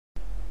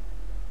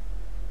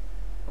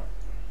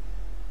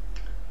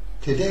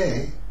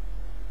Today,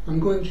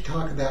 I'm going to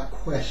talk about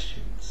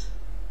questions.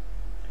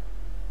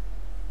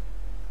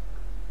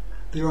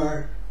 There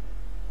are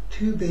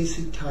two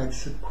basic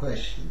types of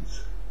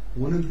questions.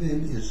 One of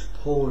them is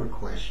polar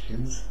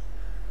questions,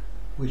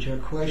 which are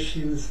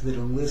questions that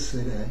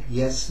elicit a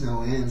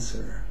yes-no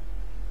answer,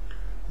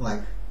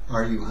 like,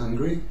 are you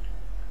hungry?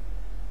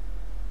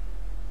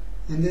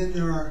 And then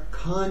there are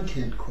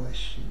content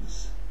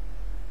questions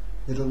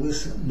that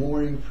elicit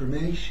more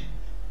information.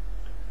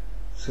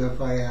 So if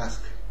I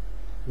ask,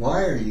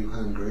 why are you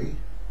hungry?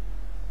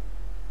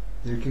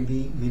 There can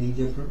be many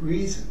different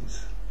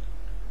reasons.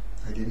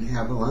 I didn't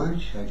have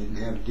lunch, I didn't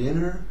have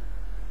dinner,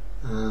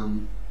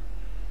 I'm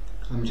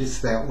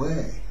just that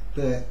way.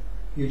 But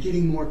you're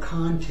getting more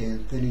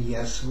content than a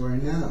yes or a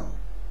no.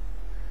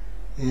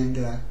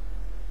 And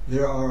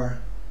there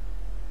are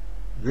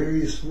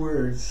various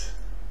words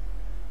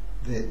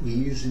that we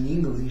use in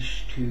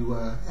English to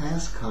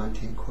ask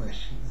content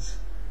questions.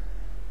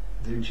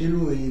 They're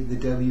generally the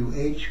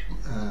WH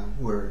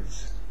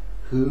words.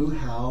 Who,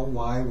 how,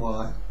 why,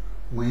 what,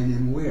 when,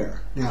 and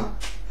where. Now,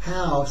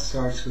 how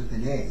starts with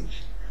an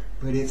H,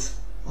 but it's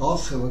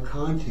also a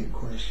content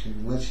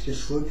question. Let's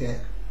just look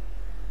at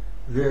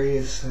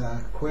various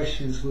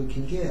questions we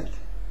can get.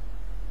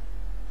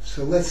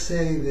 So let's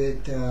say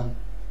that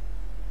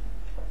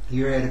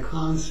you're at a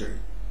concert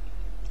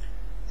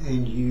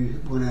and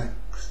you want to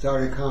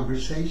start a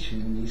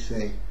conversation and you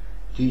say,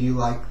 do you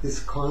like this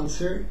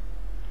concert?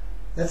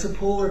 That's a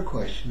polar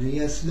question, a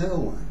yes-no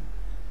one.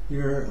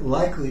 You're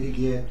likely to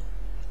get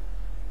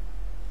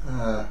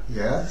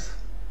yes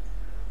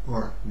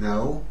or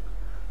no.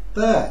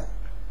 But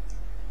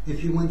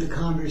if you want the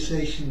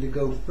conversation to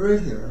go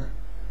further,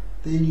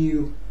 then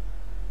you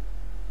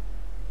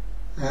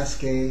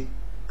ask a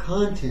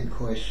content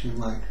question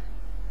like,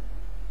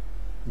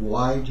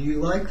 why do you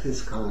like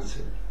this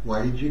concert?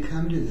 Why did you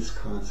come to this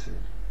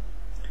concert?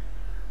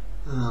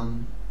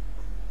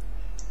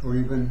 Or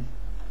even,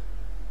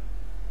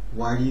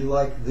 why do you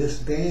like this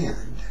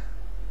band?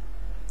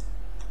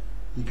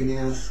 You can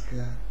ask,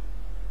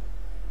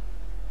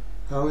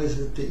 how is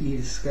it that you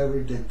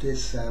discovered that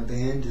this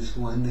band is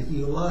one that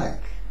you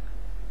like?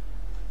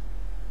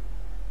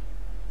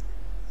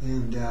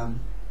 And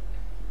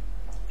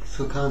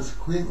so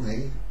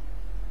consequently,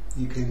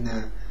 you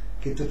can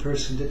get the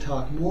person to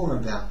talk more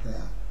about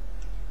that.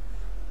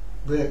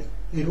 But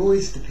it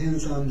always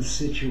depends on the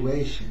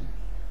situation.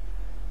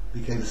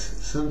 Because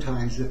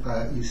sometimes if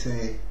you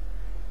say,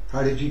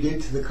 how did you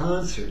get to the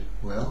concert?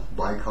 Well,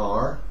 by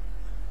car.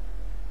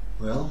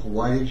 Well,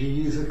 why did you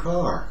use a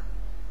car?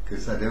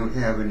 Because I don't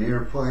have an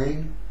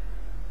airplane.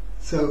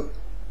 So,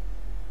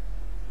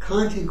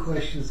 content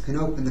questions can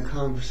open the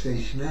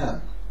conversation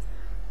up.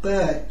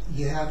 But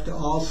you have to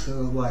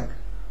also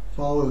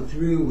follow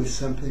through with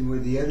something where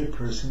the other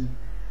person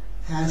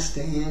has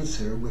to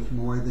answer with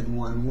more than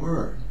one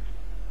word.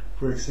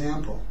 For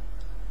example,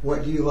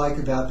 what do you like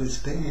about this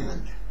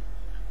band?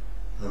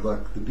 I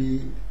like the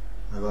beat.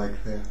 I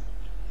like that.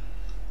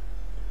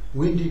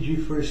 When did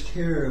you first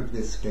hear of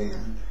this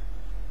band?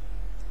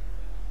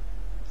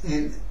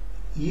 And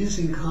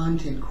using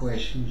content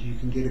questions, you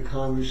can get a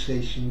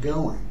conversation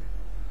going.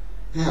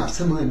 Now, if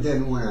someone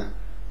doesn't want to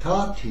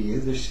talk to you,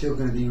 they're still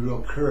going to be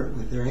real curt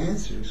with their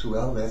answers.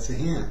 Well, that's a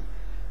hint.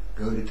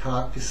 Go to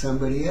talk to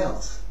somebody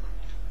else.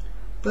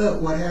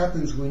 But what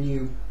happens when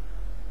you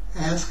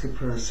ask a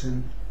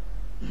person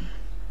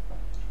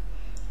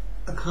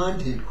a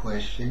content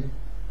question,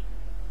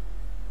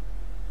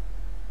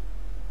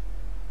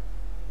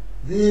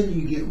 then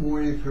you get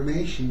more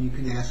information you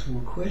can ask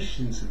more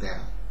questions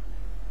about.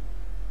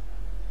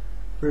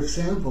 For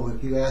example,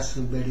 if you ask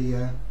somebody,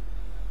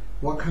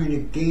 what kind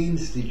of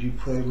games did you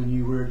play when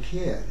you were a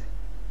kid?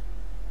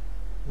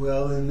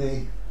 Well,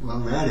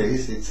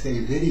 nowadays they'd say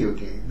video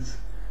games.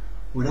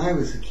 When I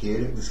was a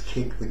kid, it was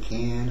kick the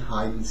can,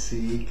 hide and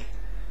seek,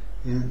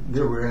 and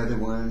there were other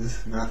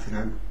ones, not that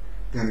I'm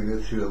going to go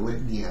through a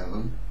litany of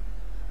them.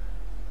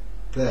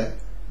 But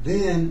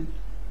then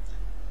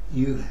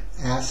you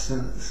ask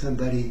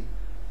somebody,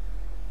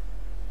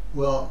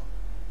 well,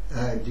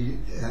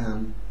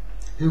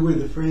 who were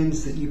the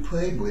friends that you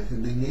played with?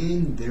 And they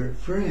named their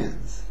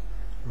friends,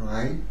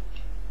 right?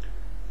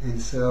 And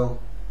so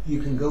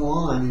you can go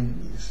on,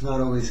 and it's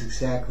not always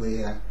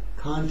exactly a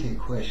content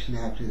question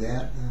after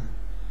that,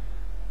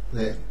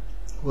 but,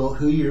 well,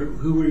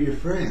 who were your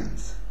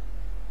friends?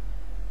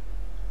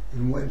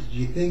 And what did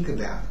you think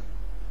about it?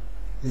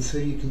 And so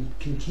you can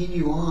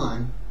continue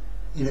on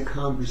in a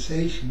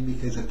conversation,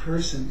 because a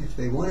person, if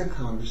they want a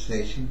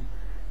conversation,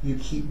 you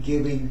keep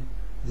giving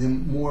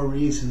them more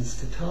reasons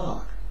to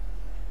talk.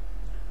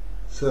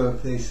 So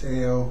if they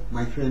say, oh,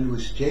 my friend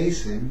was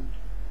Jason,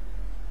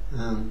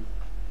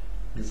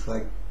 it's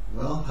like,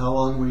 well, how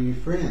long were you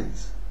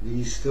friends? Do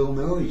you still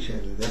know each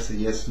other? That's a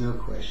yes-no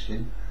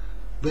question.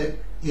 But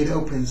it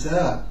opens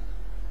up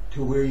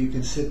to where you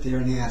can sit there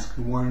and ask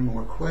more and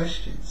more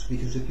questions.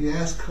 Because if you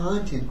ask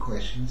content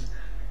questions,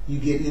 you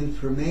get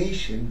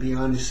information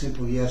beyond a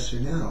simple yes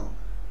or no.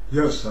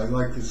 Yes, I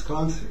like this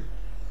concert.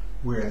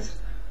 Whereas,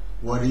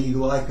 what do you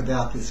like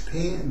about this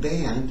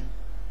band?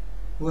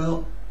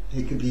 Well,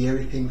 it could be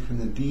everything from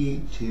the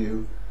beat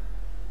to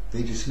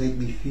they just make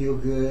me feel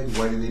good.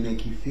 Why do they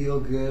make you feel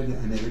good?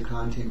 Another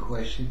content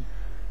question.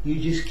 You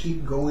just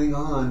keep going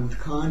on with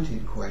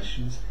content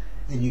questions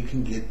and you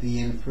can get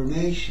the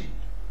information.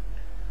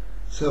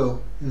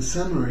 So, in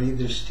summary,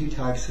 there's two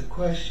types of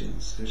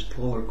questions. There's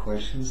polar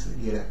questions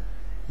that get a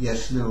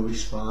yes-no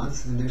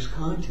response, and there's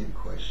content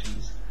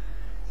questions.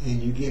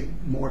 And you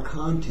get more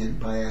content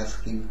by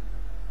asking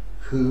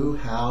who,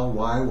 how,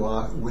 why,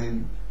 what,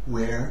 when,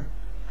 where,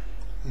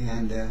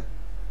 and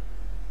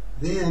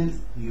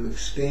then you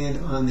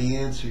expand on the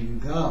answer you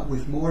got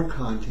with more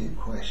content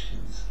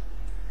questions.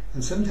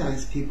 And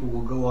sometimes people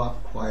will go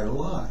off quite a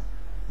lot.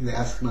 You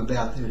ask them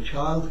about their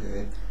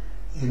childhood,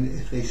 and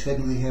if they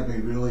suddenly have a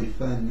really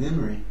fun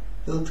memory,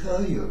 they'll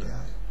tell you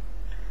about it.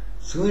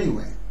 So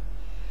anyway,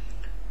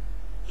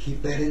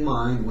 keep that in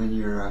mind when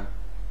you're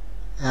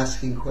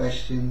asking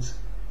questions,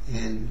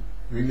 and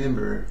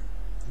remember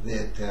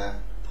that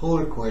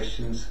polar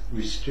questions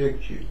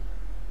restrict you.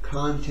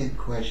 Content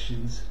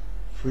questions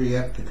free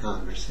up the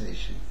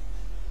conversation.